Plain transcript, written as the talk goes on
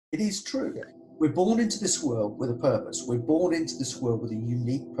It is true. Yeah, We're born into this world with a purpose. We're born into this world with a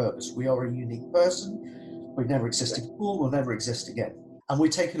unique purpose. We are a unique person. We've never yeah, existed before, we'll never exist again. And we're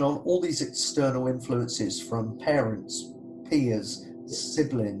taking on all these external influences from parents, peers, yeah,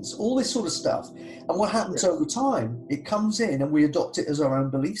 siblings, all this sort of stuff. And what yeah, happens over time, it comes in and we adopt it as our own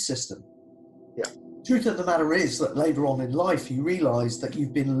belief system. yeah, Truth of the matter is that later on in life, you realize that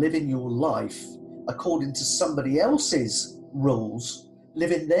you've been living your life according to somebody else's rules,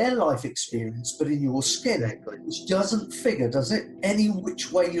 living their life experience, but in your skin, exactly. which doesn't figure, does it? Any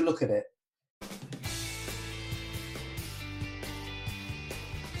which way you look at it.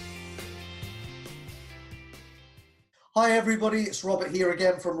 Hi, everybody. It's Robert here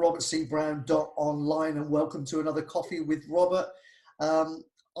again from robertcbrown.online, and welcome to another Coffee with Robert.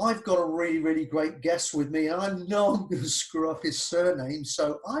 I've got a really, really great guest with me, and I know I'm going to screw up his surname,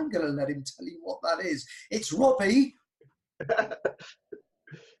 so I'm going to let him tell you what that is. It's Robbie.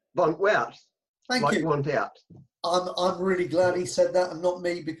 Want out, Thank like you. want out. I'm really glad he said that, and not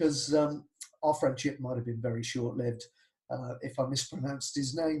me, because our friendship might have been very short-lived if I mispronounced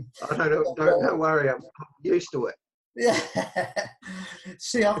his name. I don't worry, I'm used to it. Yeah.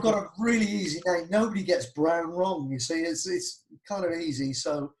 See, I've got a really easy name. Nobody gets Brown wrong, you see. It's kind of easy,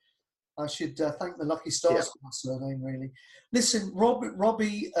 so I should thank the lucky Yeah, stars for my surname, really. Listen,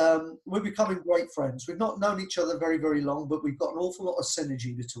 Robbie, we're becoming great friends. We've not known each other very, very long, but we've got an awful lot of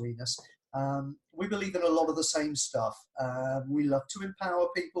synergy between us. We believe in a lot of the same stuff. We love to empower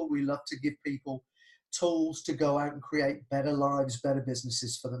people. We love to give people tools to go out and create better lives, better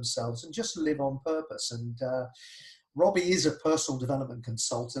businesses for themselves, and just live on purpose. And Robbie is a personal development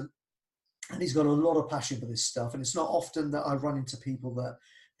consultant, and he's got a lot of passion for this stuff. And it's not often that I run into people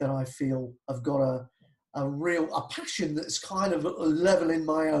that I feel have got a passion that's kind of leveling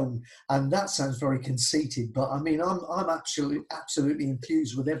my own. And that sounds very conceited, but I mean, I'm absolutely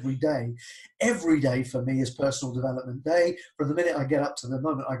infused with every day. Every day for me is personal development day. From the minute I get up to the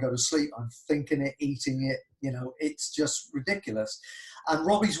moment I go to sleep, I'm thinking it, eating it. You know, it's just ridiculous. And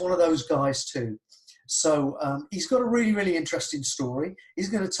Robbie's one of those guys too. So he's got a really, really interesting story. He's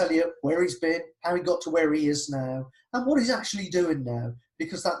going to tell you where he's been, how he got to where he is now, and what he's actually doing now,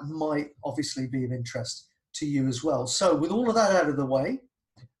 because that might obviously be of interest to you as well. So with all of that out of the way,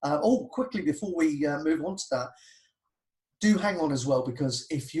 quickly before we move on to that, do hang on as well, because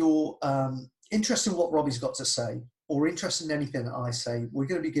if you're interested in what Robbie's got to say, or interested in anything that I say, we're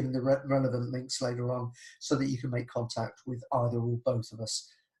going to be giving the relevant links later on so that you can make contact with either or both of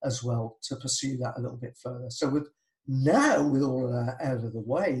us as well to pursue that a little bit further. So with all of that out of the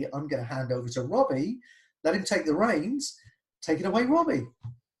way, I'm going to hand over to Robbie, let him take the reins. Take it away, Robbie.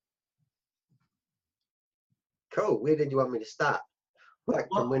 cool. Where did you want me to start? Like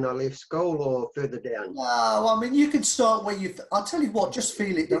from when I left school or further down? No, I mean, you can start where you, I'll tell you what, just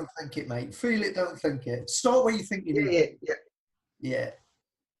feel it, don't think it, mate. Feel it, don't think it. Start where you think you need. Yeah. Yeah.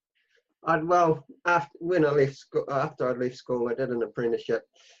 After I left school, I did an apprenticeship.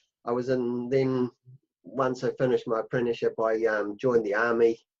 I was in, then once I finished my apprenticeship, I joined the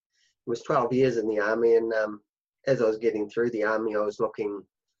army. It was 12 years in the army, and as I was getting through the army, I was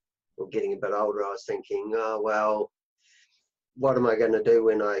getting a bit older. I was thinking, oh well, what am I going to do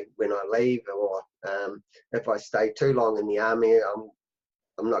when I leave? Or if I stay too long in the army,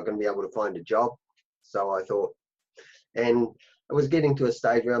 I'm not going to be able to find a job. So I thought, and I was getting to a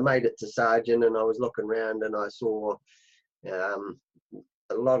stage where I made it to sergeant, and I was looking around and I saw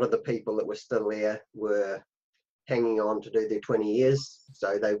a lot of the people that were still there were hanging on to do their 20 years.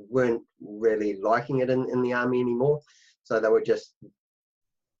 So they weren't really liking it in the army anymore. So they were just,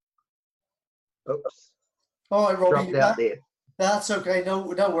 oops, All right, Robbie, dropped out there. that's okay. No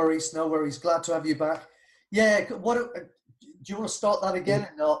worries, no worries. Glad to have you back. Yeah, do you want to start that again?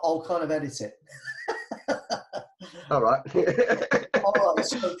 And I'll kind of edit it. All right. All right.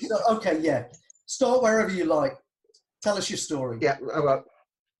 So, okay, yeah. Start wherever you like. Tell us your story. Yeah. All right.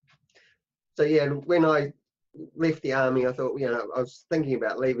 So yeah, when I left the army, I thought, I was thinking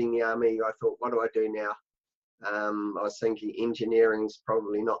about leaving the army. I thought, what do I do now? I was thinking engineering's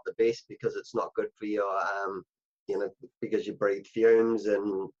probably not the best because it's not good for your, because you breathe fumes,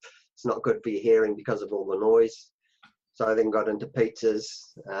 and it's not good for your hearing because of all the noise. So I then got into pizzas,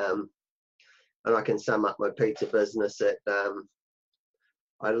 and I can sum up my pizza business at,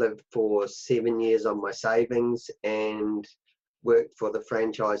 I lived for 7 years on my savings and worked for the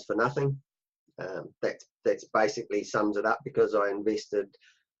franchise for nothing. That's basically sums it up, because I invested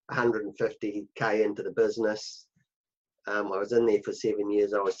 150k into the business. I was in there for 7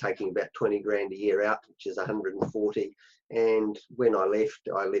 years. I was taking about 20 grand a year out, which is 140. And when I left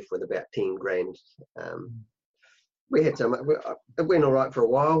with about 10 grand. we had some. It went all right for a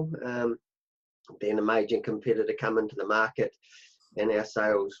while. Then a major competitor come into the market, and our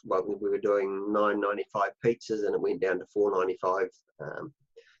sales, well, we were doing $9.95 pizzas, and it went down to $4.95.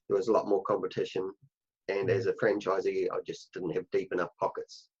 There was a lot more competition, and as a franchisee, I just didn't have deep enough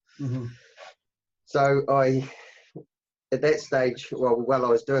pockets. Mm-hmm. So at that stage, while I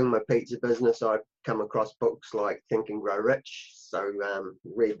was doing my pizza business, I'd come across books like Think and Grow Rich. So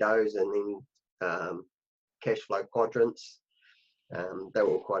read those, and then Cash Flow Quadrants. They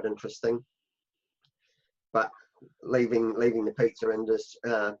were quite interesting. But leaving the pizza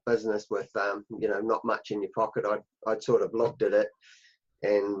business with not much in your pocket, I'd sort of looked at it,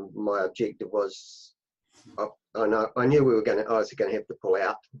 and my objective was, I knew I was going to have to pull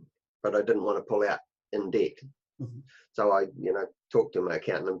out, but I didn't want to pull out in debt. Mm-hmm. So I talked to my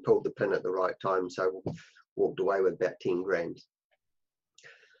accountant and pulled the pin at the right time. So walked away with about 10 grand.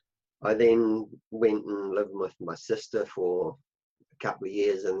 I then went and lived with my sister for a couple of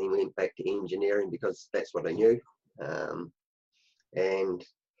years, and then went back to engineering because that's what I knew, and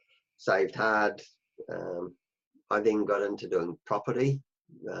saved hard. I then got into doing property,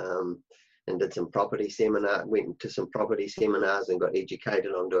 and did some property seminar, went to some property seminars and got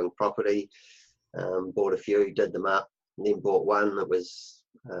educated on doing property. Bought a few, did them up, and then bought one that was,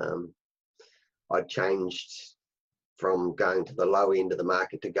 I changed from going to the low end of the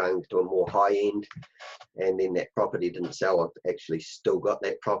market to going to a more high end, and then that property didn't sell. I've actually still got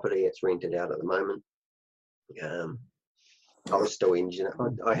that property. It's rented out at the moment. I was still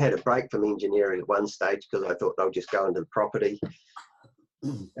engineering. I had a break from engineering at one stage because I thought I'll just go into the property.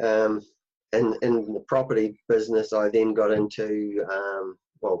 And in the property business, I then got into,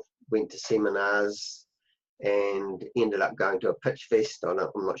 went to seminars and ended up going to a pitch fest. I'm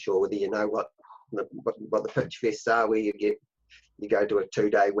not sure whether you know what the pitch fests are, where you go to a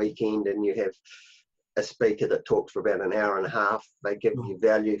 2-day weekend and you have a speaker that talks for about an hour and a half. They give you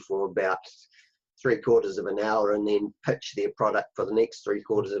value for about 3/4 of an hour and then pitch their product for the next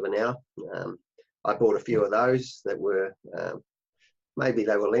 3/4 of an hour. I bought a few of those that were, maybe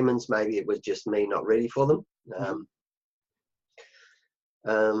they were lemons, maybe it was just me not ready for them.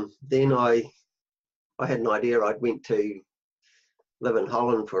 Then I had an idea. I went to live in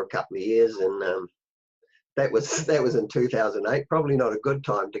Holland for a couple of years, and that was in 2008. Probably not a good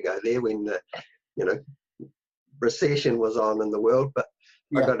time to go there when the recession was on in the world. But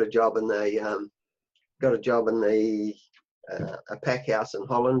I got a job in a pack house in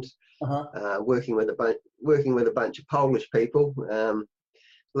Holland, working with a bunch of Polish people,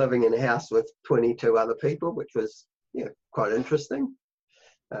 living in a house with 22 other people, which was quite interesting.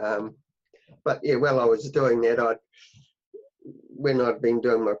 But while I was doing that, when I'd been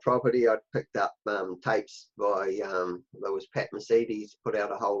doing my property, I'd picked up tapes by, there was Pat Mercedes, put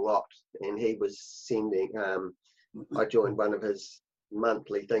out a whole lot, and he was sending, I joined one of his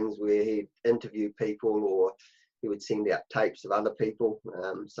monthly things where he'd interview people, or he would send out tapes of other people.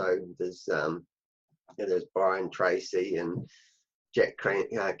 So there's Brian Tracy and Jack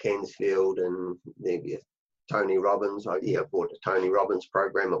Cansfield and Tony Robbins. I bought a Tony Robbins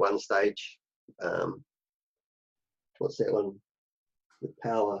program at one stage. What's that one? The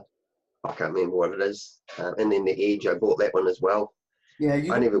Power. I can't remember what it is. And then the Edge, I bought that one as well. Yeah,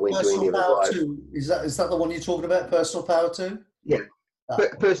 I never went to any of the live. Is that the one you're talking about? Personal Power 2? Yeah,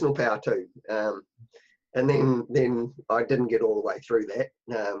 Personal Power 2. And then I didn't get all the way through that.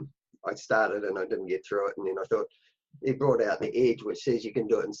 I started and I didn't get through it, and then I thought, he brought out the Edge, which says you can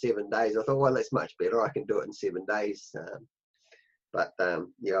do it in 7 days. I thought, well, that's much better. I can do it in 7 days.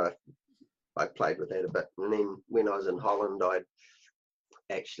 I played with that a bit. And then when I was in Holland, I'd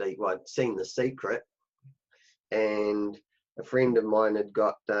seen The Secret, and a friend of mine had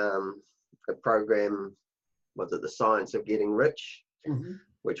got a program, was it The Science of Getting Rich,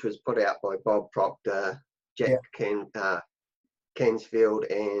 which was put out by Bob Proctor, Jack Cansfield,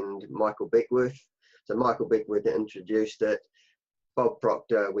 and Michael Beckworth. So Michael Beckworth introduced it. Bob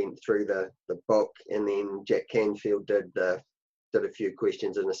Proctor went through the book, and then Jack Cansfield did a few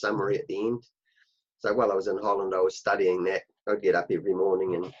questions and a summary at the end. So while I was in Holland, I was studying that. I'd get up every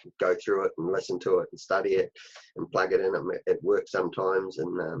morning and go through it and listen to it and study it and plug it in at work sometimes.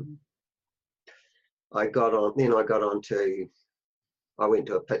 And I went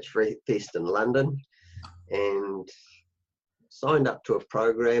to a pitch fest in London and signed up to a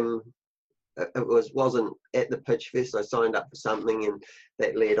program. It wasn't at the pitch fest. I signed up for something, and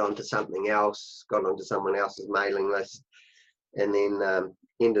that led on to something else, got onto someone else's mailing list, and then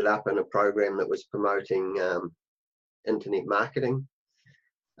ended up in a program that was promoting internet marketing.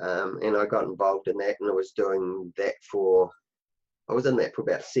 And I got involved in that, and I was in that for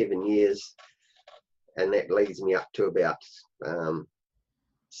about 7 years. and that leads me up to about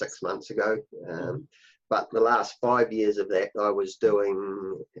 6 months ago. But the last 5 years of that, I was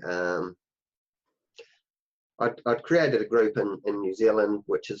doing, I'd created a group in New Zealand,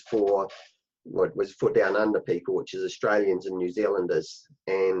 which is for what was for Down Under people, which is Australians and New Zealanders.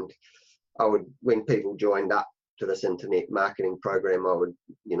 And I would, when people joined up to this internet marketing program, I would,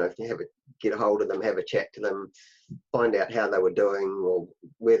 you know, get a hold of them, have a chat to them, find out how they were doing or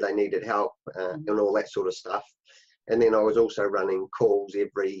where they needed help, and all that sort of stuff. And then I was also running calls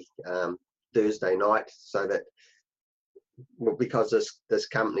every Thursday night, so that, well, because this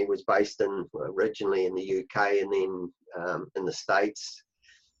company was based in originally in the UK and then in the States,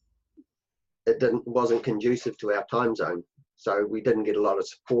 it wasn't conducive to our time zone, so we didn't get a lot of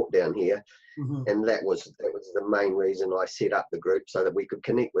support down here. And that was the main reason I set up the group, so that we could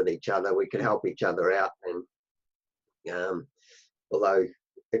connect with each other, we could help each other out. And although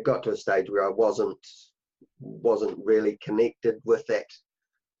it got to a stage where I wasn't really connected with that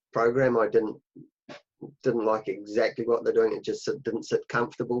program, I didn't like exactly what they're doing. It just didn't sit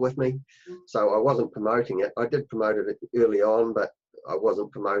comfortable with me, so I wasn't promoting it. I did promote it early on, but I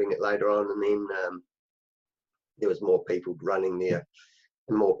wasn't promoting it later on. And then there was more people running there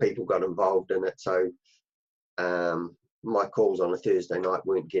and more people got involved in it, so my calls on a Thursday night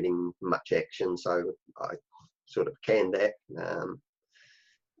weren't getting much action, so I sort of canned that.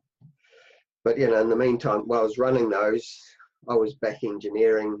 But you know, in the meantime, while I was running those, I was back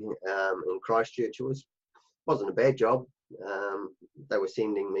engineering in Christchurch. It wasn't a bad job. They were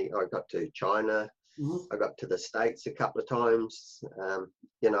sending me, I got to China, I got to the States a couple of times,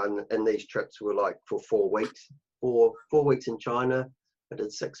 you know, and these trips were like for 4 weeks. 4 weeks in China, I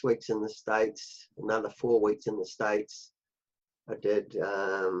did 6 weeks in the States, another 4 weeks in the States. I did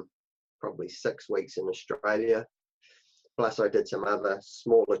probably 6 weeks in Australia. Plus I did some other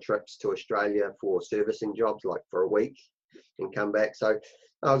smaller trips to Australia for servicing jobs, like for a week, and come back. So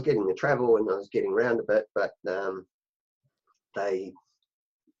I was getting the travel and I was getting around a bit, but the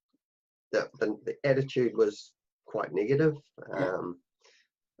attitude was quite negative.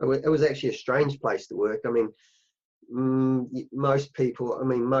 It was actually a strange place to work. I mean, most people, I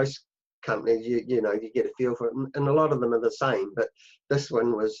mean, most companies, you know, you get a feel for it, and a lot of them are the same, but this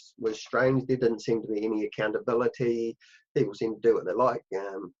one was strange. There didn't seem to be any accountability. People seem to do what they like.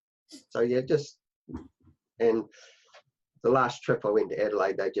 So yeah, and the last trip I went to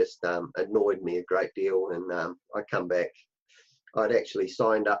Adelaide, they just annoyed me a great deal, and I come back. I'd actually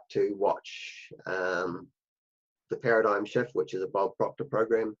signed up to watch the Paradigm Shift, which is a Bob Proctor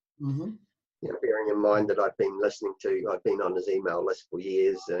program. You know, bearing in mind that I'd been on his email list for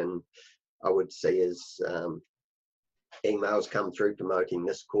years, and I would see his emails come through promoting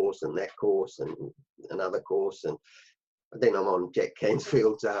this course and that course and another course, and then I'm on Jack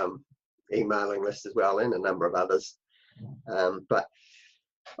Cansfield's emailing list as well, and a number of others. But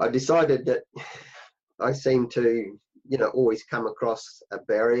I decided that I seem to, you know, always come across a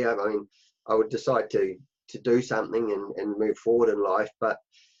barrier. I mean, I would decide to do something and move forward in life, but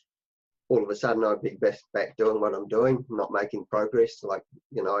all of a sudden I'd be back doing what I'm doing, not making progress. Like,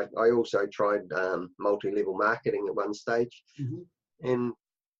 you know, I also tried multi-level marketing at one stage, and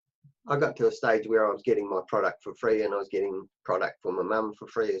I got to a stage where I was getting my product for free, and I was getting product for my mum for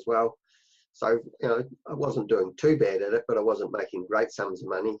free as well. So, you know, I wasn't doing too bad at it, but I wasn't making great sums of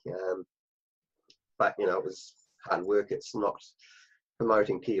money. But, you know, it was hard work. It's not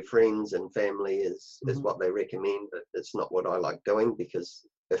promoting to your friends and family is what they recommend, but it's not what I like doing, because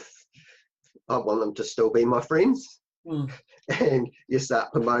if I want them to still be my friends, and you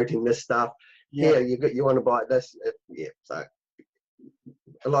start promoting this stuff, you want to buy this, so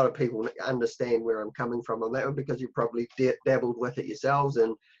a lot of people understand where I'm coming from on that one, because you probably dabbled with it yourselves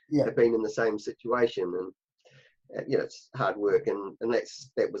and have been in the same situation. And you know, it's hard work, and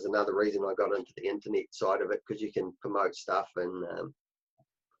that was another reason I got into the internet side of it, because you can promote stuff,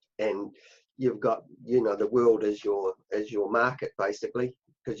 and you've got, you know, the world is your market basically,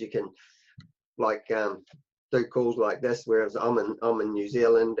 because you can like do calls like this, whereas I'm in New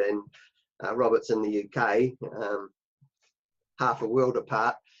Zealand and Robert's in the UK, half a world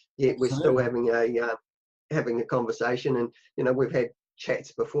apart, yet we're still having a conversation. And you know, we've had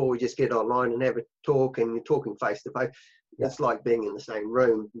chats before, we just get online and have a talk, and you're talking face to face. It's like being in the same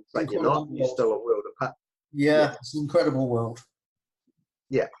room, but you're not, you're still a world apart. It's an incredible world.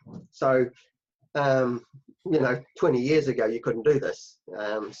 So you know, 20 years ago you couldn't do this,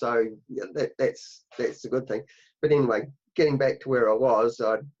 so that's a good thing. But anyway, getting back to where I was,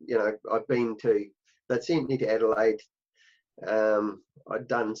 I've been to, they'd sent me to Adelaide. I'd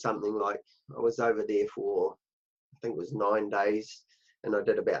done something like, I was over there for, I think it was 9 days, and I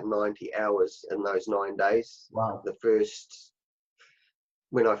did about 90 hours in those 9 days. Wow. The first,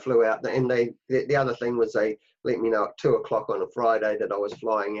 when I flew out, and the other thing was they let me know at 2 o'clock on a Friday that I was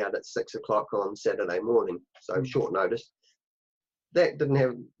flying out at 6 o'clock on Saturday morning. So short notice. That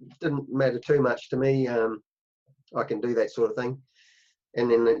didn't matter too much to me. I can do that sort of thing.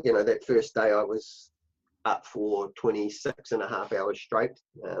 And then, that first day I was up for 26 and a half hours straight,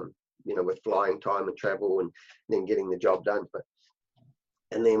 with flying time and travel and then getting the job done.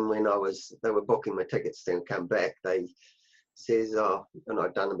 And then when they were booking my tickets to come back, they says, and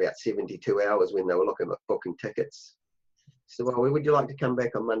I'd done about 72 hours when they were looking at booking tickets. So, well, would you like to come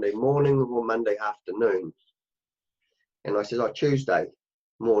back on Monday morning or Monday afternoon? And I said, Tuesday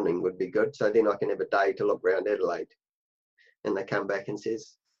morning would be good. So then I can have a day to look around Adelaide. And they come back and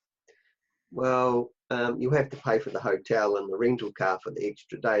says, well, you have to pay for the hotel and the rental car for the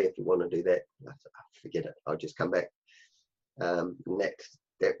extra day if you want to do that. I said, forget it. I'll just come back. And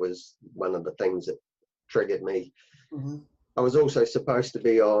that was one of the things that triggered me. Mm-hmm. I was also supposed to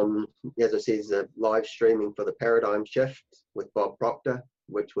be on, as I said, live streaming for the Paradigm Shift with Bob Proctor,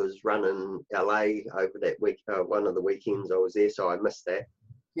 which was run in LA over that week. One of the weekends I was there, so I missed that.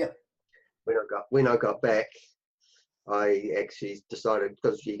 Yep. When I got back, I actually decided,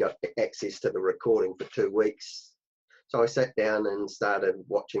 because you got access to the recording for 2 weeks, so I sat down and started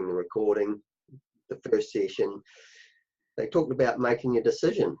watching the recording. The first session, they talked about making a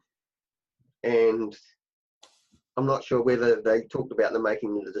decision, and I'm not sure whether they talked about the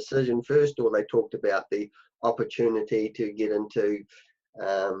making the decision first, or they talked about the opportunity to get into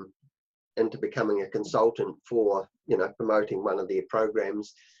becoming a consultant for, promoting one of their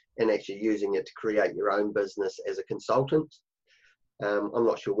programs and actually using it to create your own business as a consultant. I'm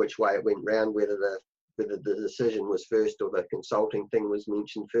not sure which way it went round, whether the decision was first or the consulting thing was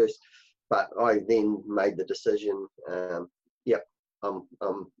mentioned first. But I then made the decision, I'm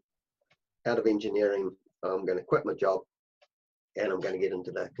out of engineering, I'm going to quit my job and I'm going to get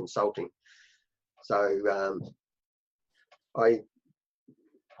into the consulting. So I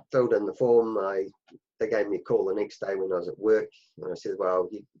filled in the form. They gave me a call the next day when I was at work, and I said, well,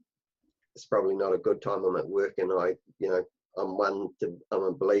 it's probably not a good time. I'm at work, and I'm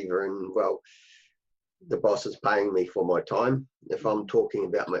a believer in, well, the boss is paying me for my time. If I'm talking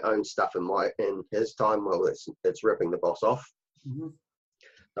about my own stuff in his time, well, it's ripping the boss off. Mm-hmm.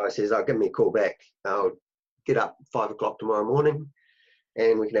 So I says, give me a call back. I'll get up 5 o'clock tomorrow morning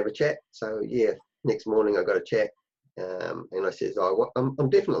and we can have a chat. So yeah, next morning I got a chat, and I says, I'm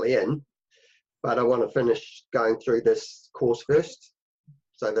definitely in, but I want to finish going through this course first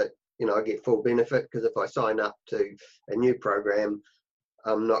so that, I get full benefit, because if I sign up to a new program,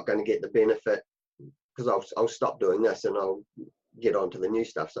 I'm not going to get the benefit, because I'll stop doing this and I'll get on to the new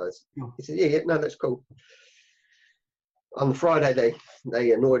stuff. So he said, yeah, no, that's cool. On the Friday,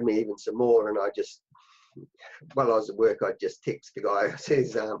 they annoyed me even some more, and I just, while I was at work, I just text the guy. I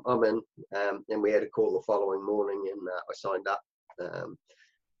says, I'm in, and we had a call the following morning, and I signed up.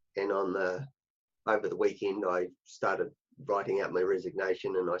 And over the weekend, I started writing out my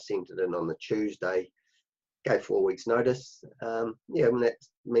resignation, and I sent it in on the Tuesday, gave 4 weeks notice. And that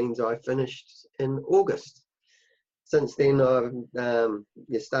means I finished in August. Since then, I've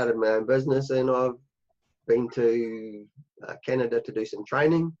started my own business, and I've been to Canada to do some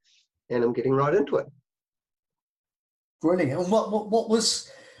training, and I'm getting right into it. Brilliant. And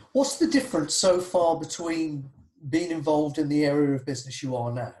what's the difference so far between being involved in the area of business you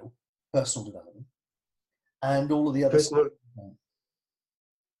are now, personal development, and all of the other stuff?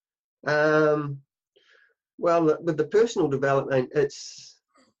 Well, with the personal development, it's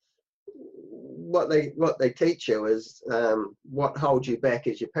what they teach you is what holds you back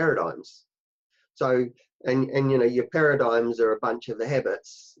is your paradigms. So, and your paradigms are a bunch of the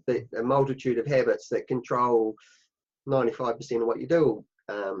habits, a multitude of habits that control 95% of what you do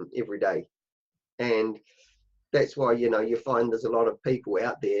every day. And that's why, you find there's a lot of people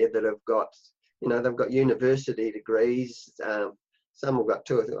out there that have got, they've got university degrees. Some have got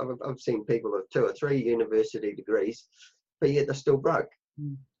I've seen people with 2 or 3 university degrees, but yet they're still broke.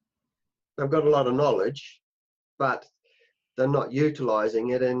 Mm. They've got a lot of knowledge, but they're not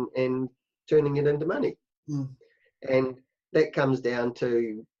utilizing it and turning it into money. Mm. And that comes down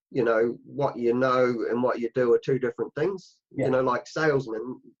to, what you know and what you do are 2 different things. Yeah. Like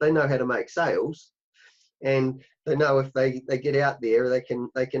salesmen, they know how to make sales, and they know if they get out there, they can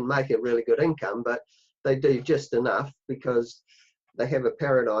make a really good income, but they do just enough because they have a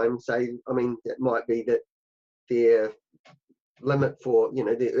paradigm. It might be that their limit for,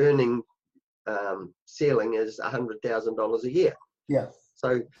 their earning ceiling is $100,000 a year. Yeah.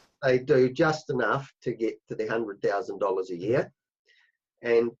 So they do just enough to get to the $100,000 a year.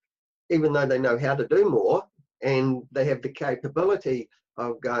 And even though they know how to do more and they have the capability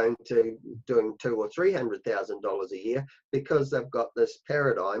of going to doing $200,000 or $300,000 a year, because they've got this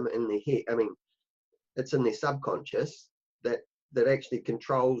paradigm in their head. I mean, it's in their subconscious that actually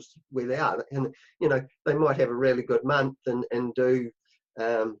controls where they are. And you know, they might have a really good month and do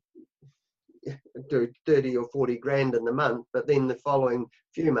 30 or 40 grand in the month, but then the following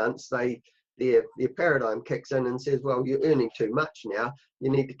few months their paradigm kicks in and says, well, you're earning too much now, you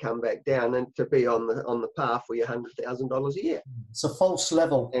need to come back down and to be on the path for your $100,000 a year. It's a false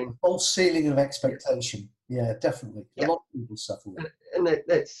level, a false ceiling of expectation. Yeah, definitely. A lot of people suffer with it. And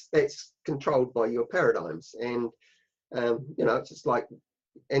that's controlled by your paradigms. And you know, it's just like,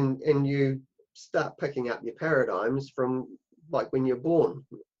 and you start picking up your paradigms from like when you're born,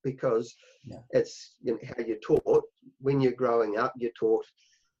 because it's, you know, how you're taught. When you're growing up, you're taught,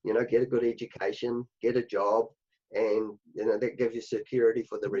 you know, get a good education, get a job, and you know, that gives you security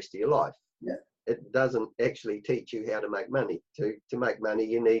for the rest of your life. Yeah. It doesn't actually teach you how to make money. To make money,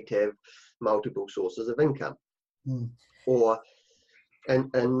 you need to have multiple sources of income. And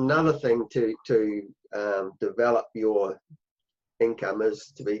another thing to develop your income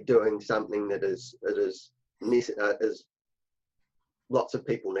is to be doing something that is lots of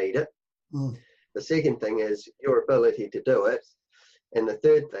people need it. The second thing is your ability to do it. And the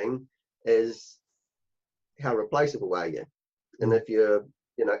third thing is how replaceable are you? And if you're,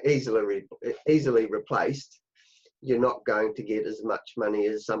 you know, easily replaced, you're not going to get as much money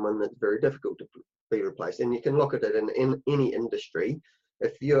as someone that's very difficult to be replaced. And you can look at it in any industry.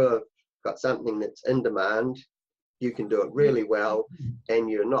 If you've got something that's in demand, you can do it really well, and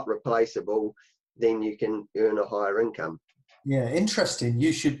you're not replaceable, then you can earn a higher income. Yeah, interesting.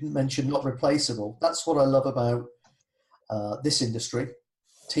 You should mention not replaceable. That's what I love about this industry,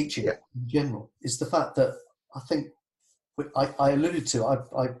 teaching in general, is the fact that I think I alluded to,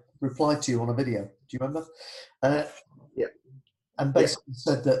 I replied to you on a video. Do you remember? And basically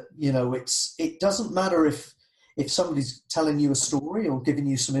said that, you know, it doesn't matter if somebody's telling you a story or giving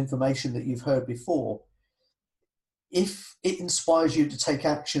you some information that you've heard before. If it inspires you to take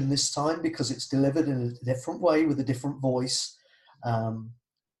action this time because it's delivered in a different way with a different voice,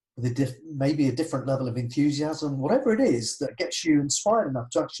 with maybe a different level of enthusiasm, whatever it is that gets you inspired enough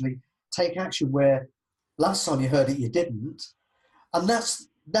to actually take action where last time you heard it you didn't, and that's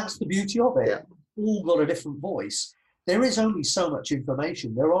the beauty of it. Yeah. We've all got a different voice. There is only so much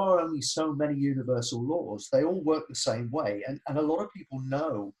information. There are only so many universal laws. They all work the same way, and a lot of people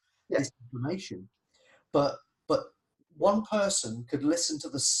know this information, but one person could listen to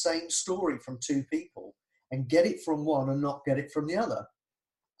the same story from two people and get it from one and not get it from the other.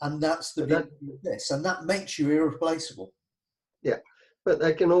 And that's the beauty of this. And that makes you irreplaceable. Yeah. But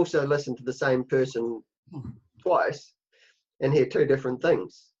they can also listen to the same person twice and hear two different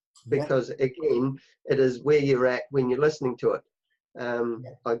things. Because again, it is where you're at when you're listening to it. I'm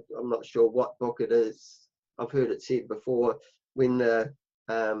not sure what book it is. I've heard it said before, when the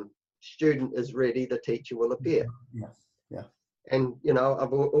student is ready, the teacher will appear. And, you know,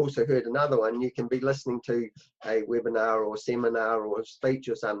 I've also heard another one. You can be listening to a webinar or seminar or a speech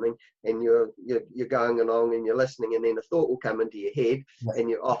or something, and you're going along and you're listening, and then a thought will come into your head, and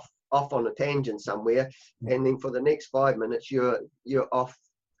you're off on a tangent somewhere, and then for the next 5 minutes you're off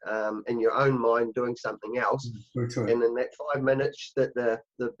in your own mind doing something else. And in that 5 minutes that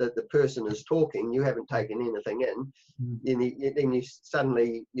the person is talking, you haven't taken anything in. Then you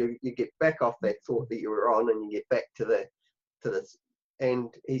suddenly you get back off that thought that you were on, and you get back to this,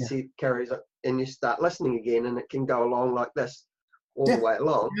 and he carries on, and you start listening again, and it can go along like this all the way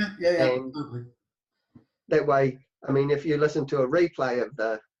along. And that way, I mean, if you listen to a replay of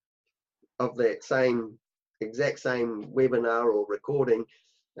that exact same webinar or recording,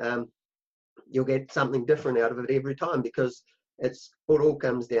 you'll get something different out of it every time, because it all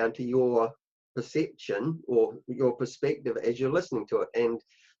comes down to your perception or your perspective as you're listening to it and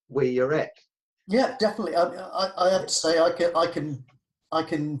where you're at. Yeah, definitely. I have to say, I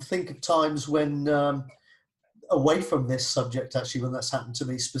can think of times when, away from this subject, actually, when that's happened to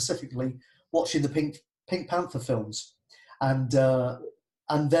me, specifically watching the Pink Panther films, and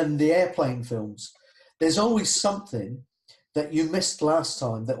then the airplane films. There's always something that you missed last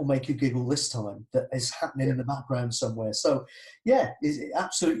time that will make you giggle this time, that is happening in the background somewhere. So, yeah, it's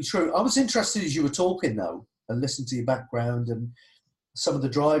absolutely true. I was interested as you were talking, though, and listening to your background and some of the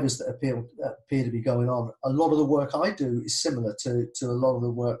drivers that appear to be going on. A lot of the work I do is similar to a lot of the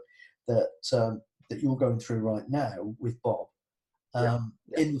work that you're going through right now with Bob,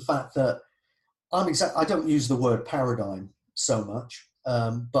 in the fact that I don't use the word paradigm so much,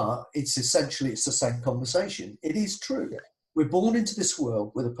 but it's essentially the same conversation. It is true We're born into this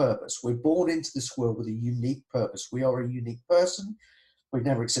world with a purpose. We're born into this world with a unique purpose. We are a unique person. We've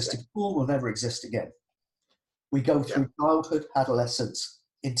never existed before. We'll never exist again. We go through childhood, adolescence,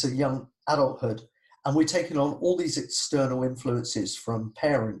 into young adulthood, and we're taking on all these external influences from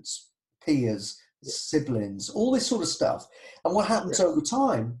parents, peers, siblings, all this sort of stuff. And what happens over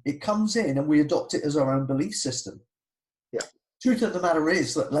time, it comes in and we adopt it as our own belief system. Yeah. Truth of the matter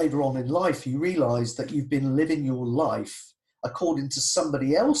is that later on in life, you realize that you've been living your life according to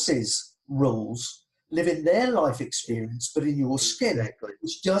somebody else's rules, living their life experience, but in your skin,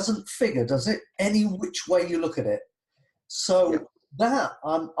 which doesn't figure, does it? Any which way you look at it. So that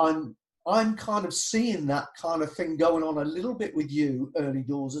I'm kind of seeing that kind of thing going on a little bit with you early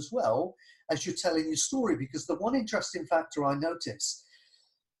doors as well as you're telling your story, because the one interesting factor I noticed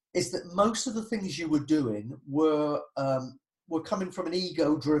is that most of the things you were doing were coming from an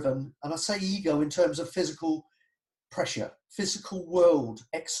ego-driven, and I say ego in terms of physical pressure, physical world,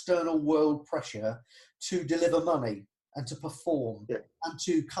 external world pressure to deliver money and to perform and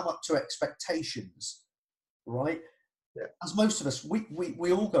to come up to expectations, right? Yeah. As most of us,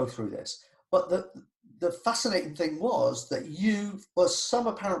 we all go through this. But the fascinating thing was that you, for some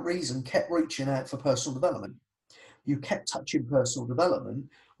apparent reason, kept reaching out for personal development. You kept touching personal development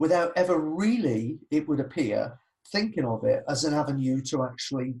without ever really, it would appear, thinking of it as an avenue to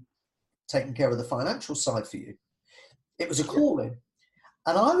actually taking care of the financial side for you. It was a calling.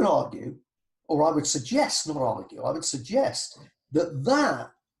 And I would argue, or I would suggest, not argue, I would suggest that that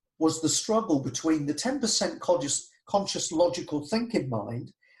was the struggle between the 10% conscious logical thinking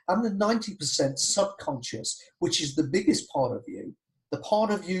mind and the 90% subconscious, which is the biggest part of you, the part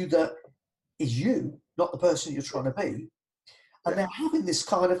of you that is you, not the person you're trying to be. And they're having this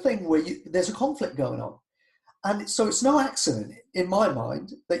kind of thing where there's a conflict going on. And so it's no accident, in my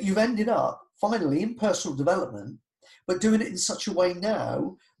mind, that you've ended up finally in personal development, but doing it in such a way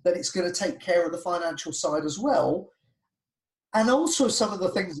now that it's going to take care of the financial side as well. And also some of the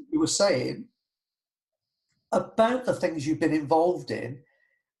things that you were saying about the things you've been involved in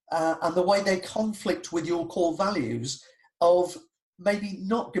and the way they conflict with your core values of maybe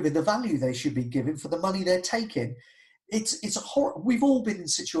not giving the value they should be given for the money they're taking. We've all been in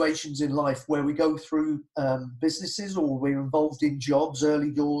situations in life where we go through businesses or we're involved in jobs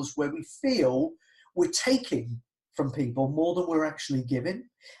early doors where we feel we're taking from people more than we're actually giving.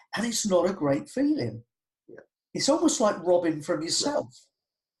 And it's not a great feeling. Yeah. It's almost like robbing from yourself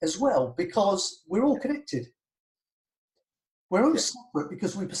as well, because we're all connected. We're all separate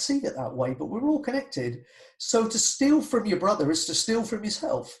because we perceive it that way, but we're all connected. So to steal from your brother is to steal from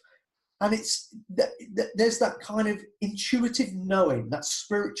yourself. And there's that kind of intuitive knowing, that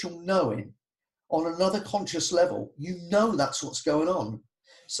spiritual knowing on another conscious level. You know that's what's going on.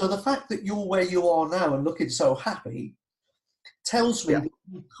 So the fact that you're where you are now and looking so happy tells me that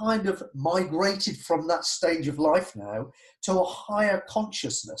you kind of migrated from that stage of life now to a higher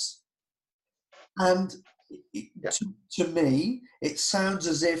consciousness. And to me, it sounds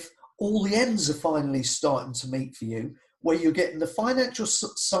as if all the ends are finally starting to meet for you, where you're getting the financial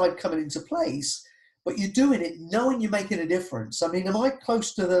side coming into place, but you're doing it knowing you're making a difference. I mean, am I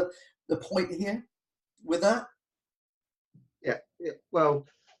close to the point here with that? Yeah. Well,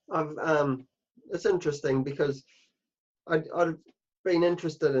 it's interesting because I've been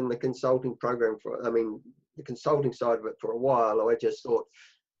interested in the consulting program the consulting side of it for a while. I just thought,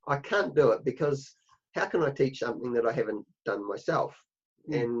 I can't do it because how can I teach something that I haven't done myself?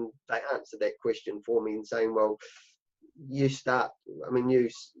 And they answered that question for me and saying, well, you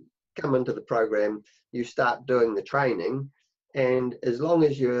come into the program, you start doing the training, and as long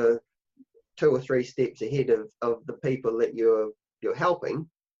as you're 2 or 3 steps ahead of the people that you're helping,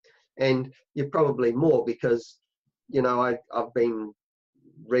 and you're probably more because, I've been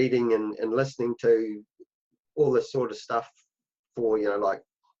reading and listening to all this sort of stuff for, like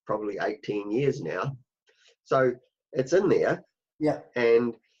probably 18 years now. So it's in there. Yeah.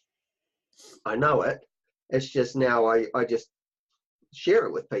 And I know it. It's just now I just share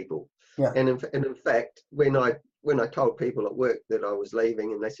it with people. Yeah. And in fact, when I told people at work that I was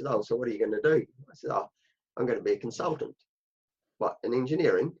leaving and they said, oh, so what are you going to do? I said, oh, I'm going to be a consultant. What, in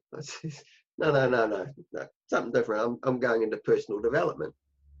engineering? I said, no, something different. I'm going into personal development.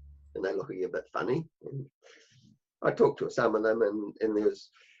 And they look at you a bit funny. And I talked to some of them, and there was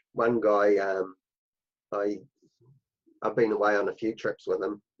one guy, I've been away on a few trips with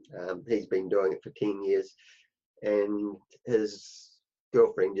him. He's been doing it for 10 years, and his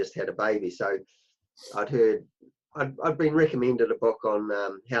girlfriend just had a baby. So I'd been recommended a book on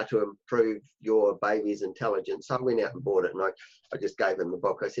how to improve your baby's intelligence. So I went out and bought it, and I just gave him the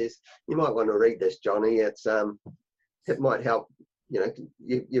book. I says, you might want to read this, Johnny. It's it might help.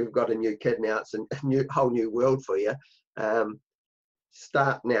 You've got a new kid now, it's a whole new world for you.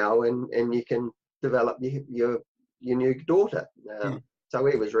 Start now, and you can develop your new daughter. So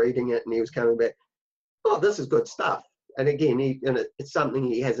he was reading it, and he was coming back, oh, this is good stuff. And again, it's something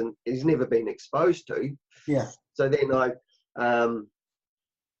he's never been exposed to. Yeah. So then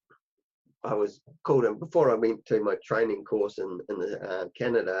I was called in before I went to my training course in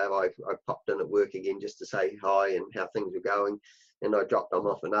Canada. I popped in at work again just to say hi and how things were going, and I dropped him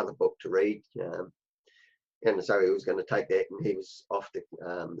off another book to read. And so he was going to take that, and he was off to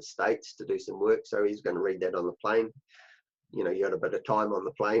the States to do some work. So he's going to read that on the plane. You got a bit of time on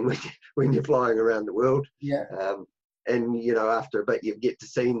the plane when you're flying around the world. Yeah. And after a bit, you get to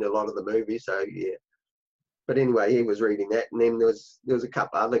see a lot of the movies. So yeah. But anyway, he was reading that, and then there was a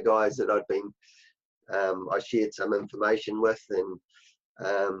couple other guys that I'd been I shared some information with, and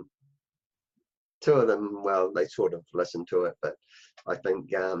two of them, well, they sort of listened to it, but I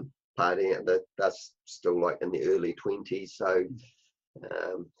think partying, that's still like in the early 20s. So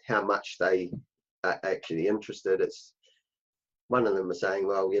how much they are actually interested, it's one of them was saying,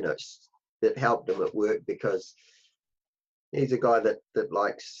 well, it helped him at work because he's a guy that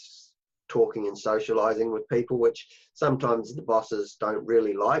likes talking and socializing with people, which sometimes the bosses don't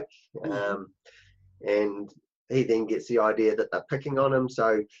really like. And he then gets the idea that they're picking on him.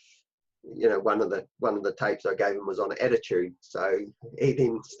 So, one of the tapes I gave him was on attitude. So he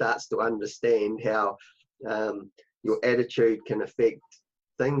then starts to understand how your attitude can affect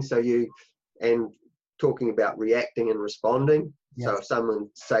things. So and talking about reacting and responding. Yes. So if someone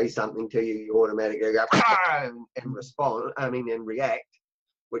says something to you, you automatically go and respond. And react,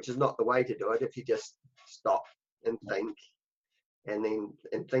 which is not the way to do it. If you just stop and think, and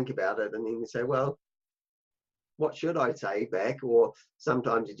think about it, and then you say, well, what should I say back? Or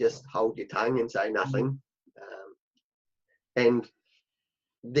sometimes you just hold your tongue and say nothing, and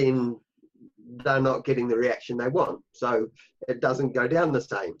then they're not getting the reaction they want, so it doesn't go down the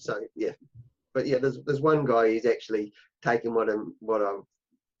same. So yeah, but yeah, there's one guy, he's actually taken what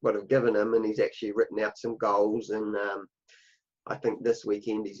I've given him, and he's actually written out some goals, and I think this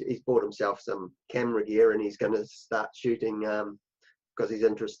weekend he's bought himself some camera gear, and he's going to start shooting because he's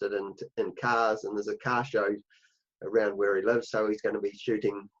interested in cars, and there's a car show around where he lives, so he's going to be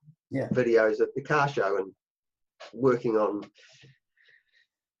shooting videos at the car show and working on,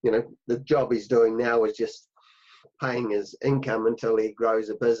 the job he's doing now is just paying his income until he grows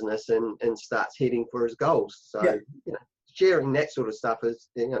a business and starts heading for his goals. So sharing that sort of stuff is,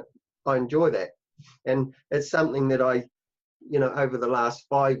 I enjoy that, and it's something that I over the last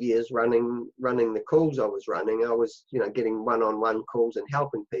 5 years running the calls I was running, I was, getting one-on-one calls and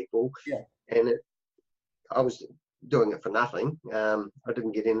helping people. Yeah. And I was doing it for nothing. I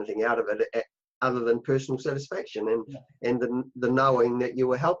didn't get anything out of it other than personal satisfaction and the knowing that you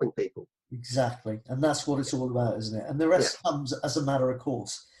were helping people. Exactly. And that's what it's all about, isn't it? And the rest comes as a matter of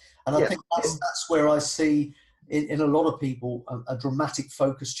course. And I think that's where I see in a lot of people a dramatic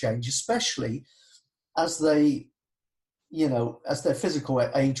focus change, especially as they, as their physical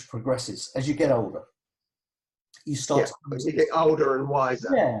age progresses. As you get older, you start you get older and wiser.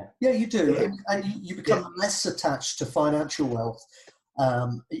 Yeah, you do. And you become less attached to financial wealth,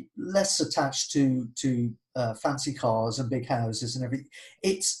 less attached to fancy cars and big houses and everything.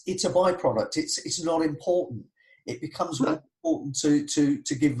 It's a byproduct. It's not important. It becomes more important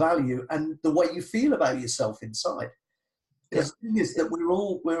to give value and the way you feel about yourself inside. Because the thing is that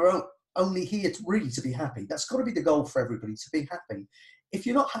we're only here to be happy. That's got to be the goal for everybody, to be happy. If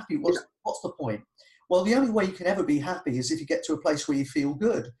you're not happy, what's the point? Well, the only way you can ever be happy is if you get to a place where you feel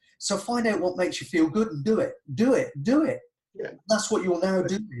good. So find out what makes you feel good and do it. Do it. Yeah. That's what you're now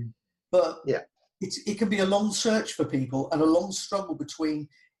doing. But it can be a long search for people and a long struggle between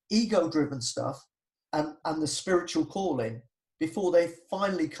ego-driven stuff and the spiritual calling before they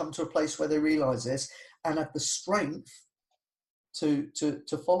finally come to a place where they realize this and have the strength to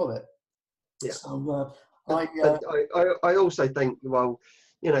follow it. Yeah. So I also think, well,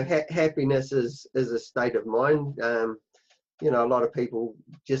 happiness is a state of mind. A lot of people,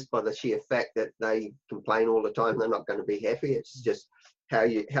 just by the sheer fact that they complain all the time, they're not going to be happy. It's just how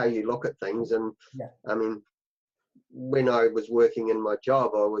you look at things. And I mean, when I was working in my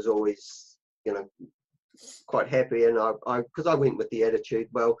job, I was always, quite happy. And because I went with the attitude,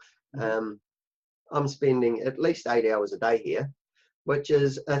 well, I'm spending at least 8 hours a day here, which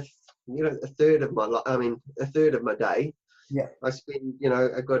is a third of my day. Yeah. I spend,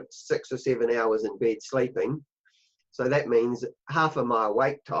 I've got 6 or 7 hours in bed sleeping. So that means half of my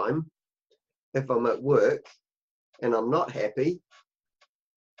awake time, if I'm at work and I'm not happy,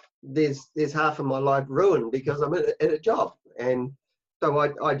 there's half of my life ruined because I'm in a job. And so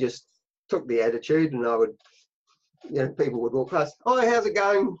I just took the attitude, and I would, people would walk past, oh, how's it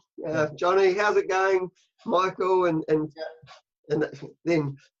going, Johnny, how's it going, Michael? And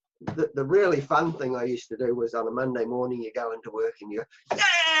then the really fun thing I used to do was on a Monday morning, you go into work and you go,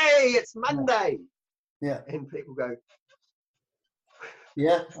 yay, it's Monday. Yeah. And people go,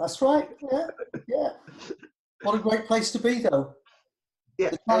 yeah, that's right. Yeah. What a great place to be, though. Yeah.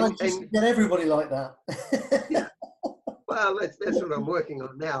 The challenge is to get everybody like that. Yeah. Well, that's what I'm working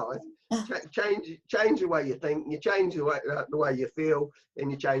on now. Change the way you think, you change the way you feel,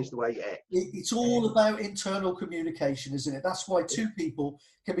 and you change the way you act. It's all about internal communication, isn't it? That's why two people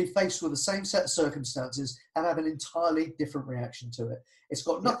can be faced with the same set of circumstances and have an entirely different reaction to it. It's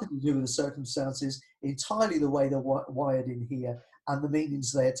got nothing to do with the circumstances, entirely the way they're wired in here and the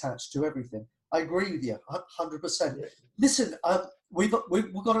meanings they attach to everything. I agree with you, 100%. Yeah. Listen, we've got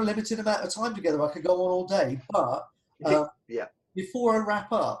a limited amount of time together. I could go on all day, but before I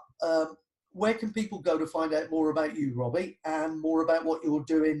wrap up, where can people go to find out more about you, Robbie, and more about what you're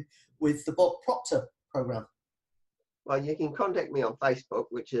doing with the Bob Proctor program? Well, you can contact me on Facebook,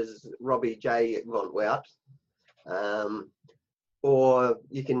 which is Robbie J. Von Wout. Or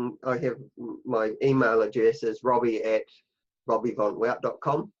I have my email address is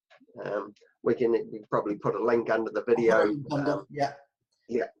robbie@robbievonwout.com. We can probably put a link under the video. Yeah.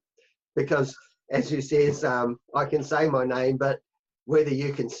 Because as you says, I can say my name, but whether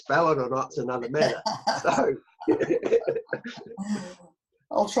you can spell it or not's another matter. So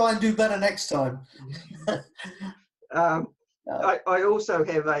I'll try and do better next time. I also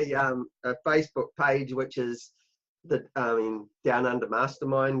have a Facebook page, which is the Down Under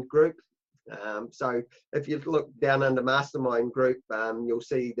Mastermind group. So if you look Down Under Mastermind group, you'll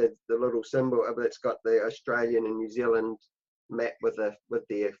see the little symbol of it's got the Australian and New Zealand map with their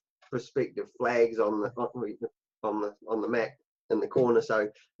respective flags on the map in the corner. So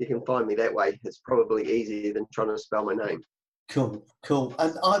you can find me that way. It's probably easier than trying to spell my name. Cool.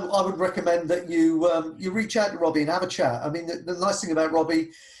 And I would recommend that you reach out to Robbie and have a chat. I mean, the nice thing about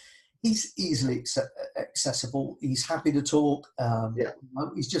Robbie, he's easily accessible. He's happy to talk.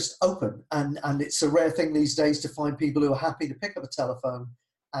 He's just open. And it's a rare thing these days to find people who are happy to pick up a telephone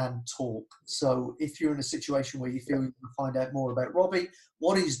and talk. So if you're in a situation where you feel you want to find out more about Robbie,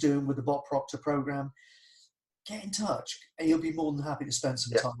 what he's doing with the Bob Proctor program, get in touch and he'll be more than happy to spend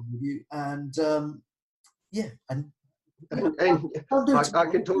some time with you. And I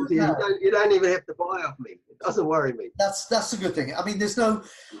can talk to you. You don't even have to buy off me. It doesn't worry me. That's a good thing. I mean, there's no.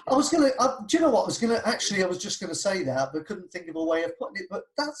 I was just going to say that, but couldn't think of a way of putting it. But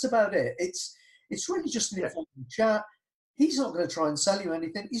that's about it. It's really just an informal chat. He's not going to try and sell you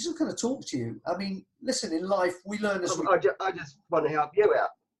anything. He's just going to talk to you. I mean, listen, in life we learn as I just want to help you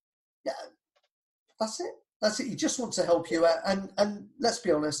out. Yeah, that's it. He just wants to help you out. And let's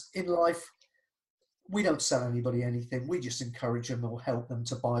be honest, in life, we don't sell anybody anything. We just encourage them or help them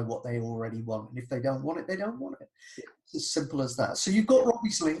to buy what they already want. And if they don't want it, they don't want it. It's as simple as that. So you've got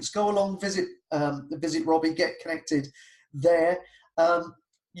Robbie's links. Go along, visit Robbie, get connected there. By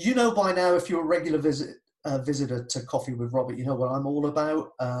now, if you're a regular visitor to Coffee with Robert, you know what I'm all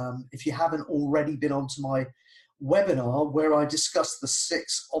about. If you haven't already been onto my webinar where I discuss the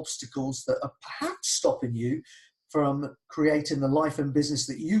 6 obstacles that are perhaps stopping you from creating the life and business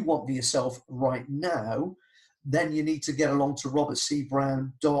that you want for yourself right now, then you need to get along to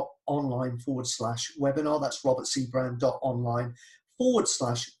robertcbrown.online/webinar. That's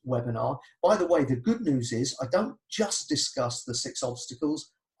robertcbrown.online/webinar. By the way, the good news is I don't just discuss the 6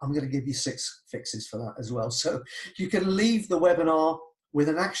 obstacles. I'm going to give you 6 fixes for that as well. So you can leave the webinar with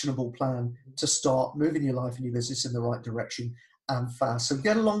an actionable plan to start moving your life and your business in the right direction and fast. So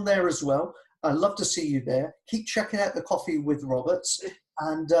get along there as well. I'd love to see you there. Keep checking out the Coffee with Roberts,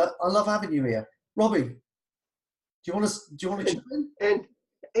 and I love having you here, Robbie. Do you want to chip in? And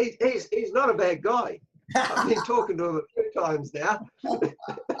he's not a bad guy. I've been talking to him a few times now.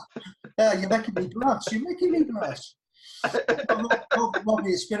 Yeah, you're making me blush.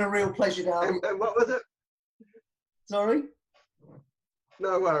 Robbie, it's been a real pleasure to have you. And what was it? Sorry.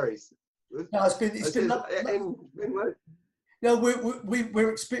 No worries. No, it's been No,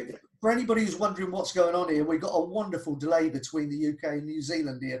 we're for anybody who's wondering what's going on here, we've got a wonderful delay between the UK and New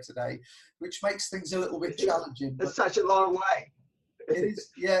Zealand here today, which makes things a little bit challenging. It's such a long way. It is,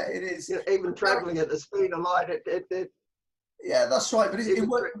 yeah, it is. Even travelling at the speed of light, yeah, that's right. But it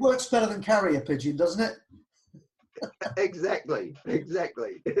works better than carrier pigeon, doesn't it? Exactly.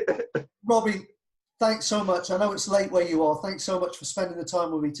 Robbie, thanks so much. I know it's late where you are. Thanks so much for spending the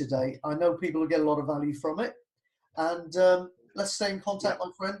time with me today. I know people will get a lot of value from it. And let's stay in contact, my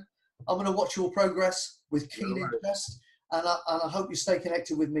friend. I'm going to watch your progress with keen No worries. interest, and I hope you stay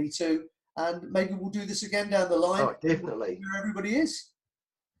connected with me too. And maybe we'll do this again down the line. Oh, definitely. Where everybody is.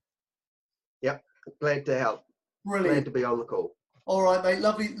 Yep. Glad to help. Brilliant. Glad to be on the call. All right, mate.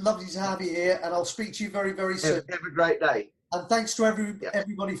 Lovely to have you here, and I'll speak to you very, very soon. Have a great day. And thanks to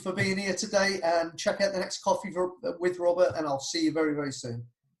everybody for being here today. And check out the next Coffee with Robert, and I'll see you very, very soon.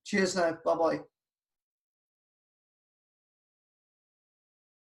 Cheers now. Bye-bye.